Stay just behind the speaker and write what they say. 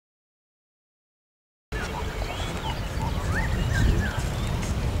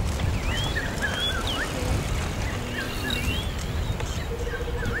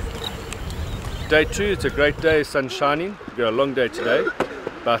day 2. It's a great day, sun's shining. We've got a long day today,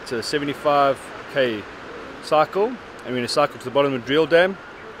 about a 75k cycle, and we're going to cycle to the bottom of the drill dam.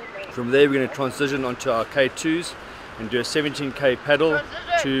 From there we're going to transition onto our K2s and do a 17k paddle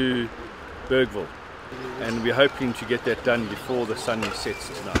to Bergville, and we're hoping to get that done before the sun sets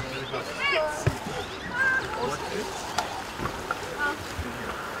tonight.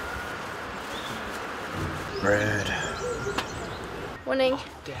 Bread. Morning.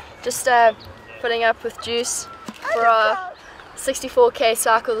 Just putting up with juice for our 64k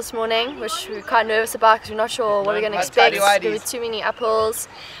cycle this morning, which we're quite nervous about because we're not sure what we're going to expect. There's going to be too many uphills.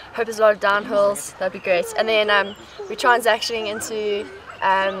 Hope there's a lot of downhills. That'd be great. And then we're transitioning into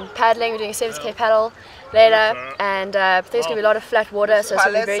paddling. We're doing a 70k paddle later, and there's going to be a lot of flat water, so it's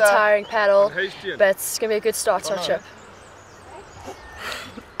going to be a very tiring paddle, but it's going to be a good start to our trip.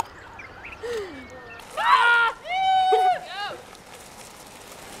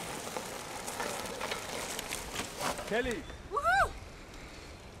 Kelly! Woohoo!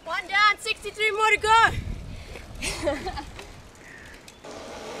 1 down, 63 more to go!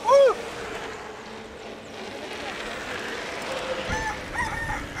 Woo!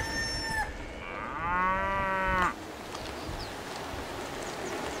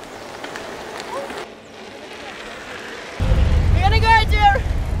 We're gonna go do a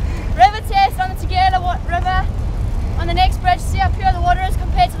river test on the Tugela River on the next bridge to see how pure the water is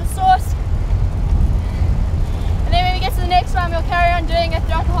compared to the source. And then when we get to the next one, we'll carry on doing it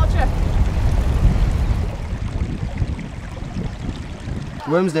throughout the whole trip.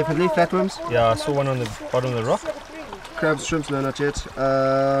 Worms, definitely, flatworms. Yeah, I saw one on the bottom of the rock. Crabs, shrimps, no, not yet.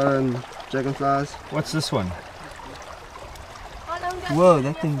 Dragonflies. What's this one? Whoa,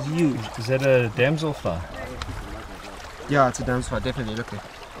 that thing's huge. Is that a damselfly? Yeah, it's a damselfly, definitely, look there.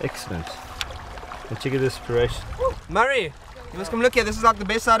 Excellent. And check out this inspiration. Murray, you must come look here, this is like the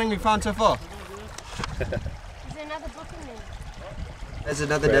best sighting we've found so far. Is there another book in there? There's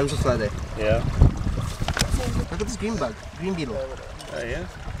another damselfly there. Yeah. Look at this green bug, green beetle. Oh yeah?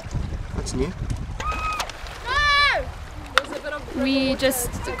 That's new. We just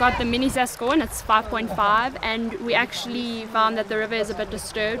got the mini SAS score and it's 5.5, and we actually found that the river is a bit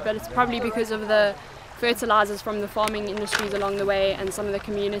disturbed, but it's probably because of the fertilizers from the farming industries along the way and some of the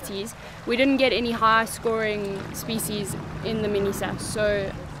communities. We didn't get any high scoring species in the mini SAS,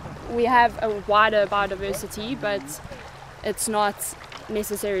 so we have a wider biodiversity, but it's not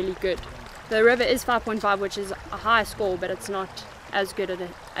necessarily good. The river is 5.5, which is a high score, but it's not as good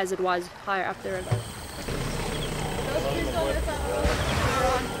as it was higher up the river.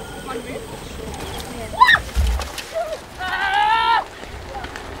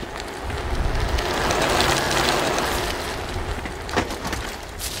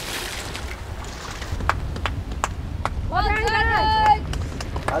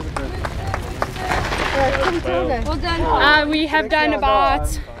 We have done about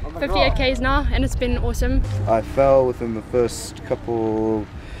 58 k's now, and it's been awesome. I fell within the first couple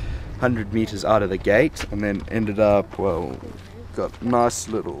 100 meters out of the gate, and then ended up, well, got nice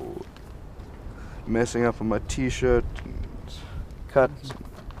little messing up on my t-shirt and cut.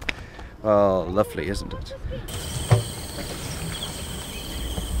 Well, lovely, isn't it?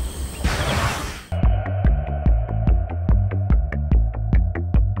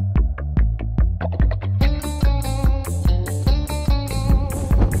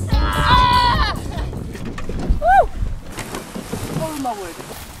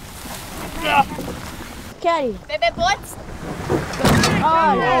 Okay. Baby boats.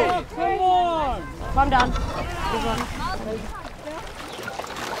 Oh, no. Come on. Calm down. Good one.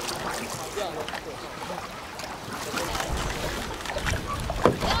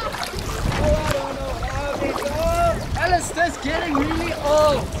 Alistair's getting really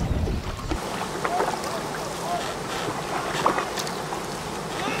old.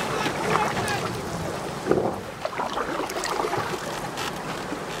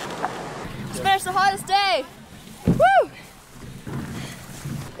 It's the hardest day. Woo!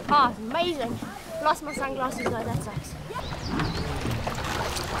 Oh, it's amazing. Lost my sunglasses though, that sucks.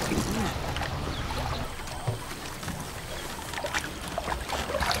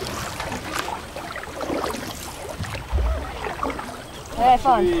 Yeah,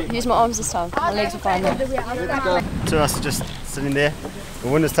 fine. Use my arms this time. My legs are fine now. Two of us are just sitting there. The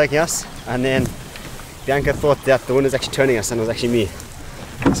wind is taking us, and then Bianca thought that the wind was actually turning us, and it was actually me.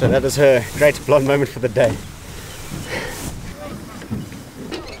 So that was her great blonde moment for the day.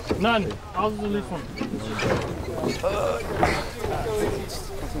 None. How's the leaf one?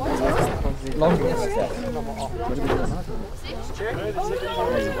 Long.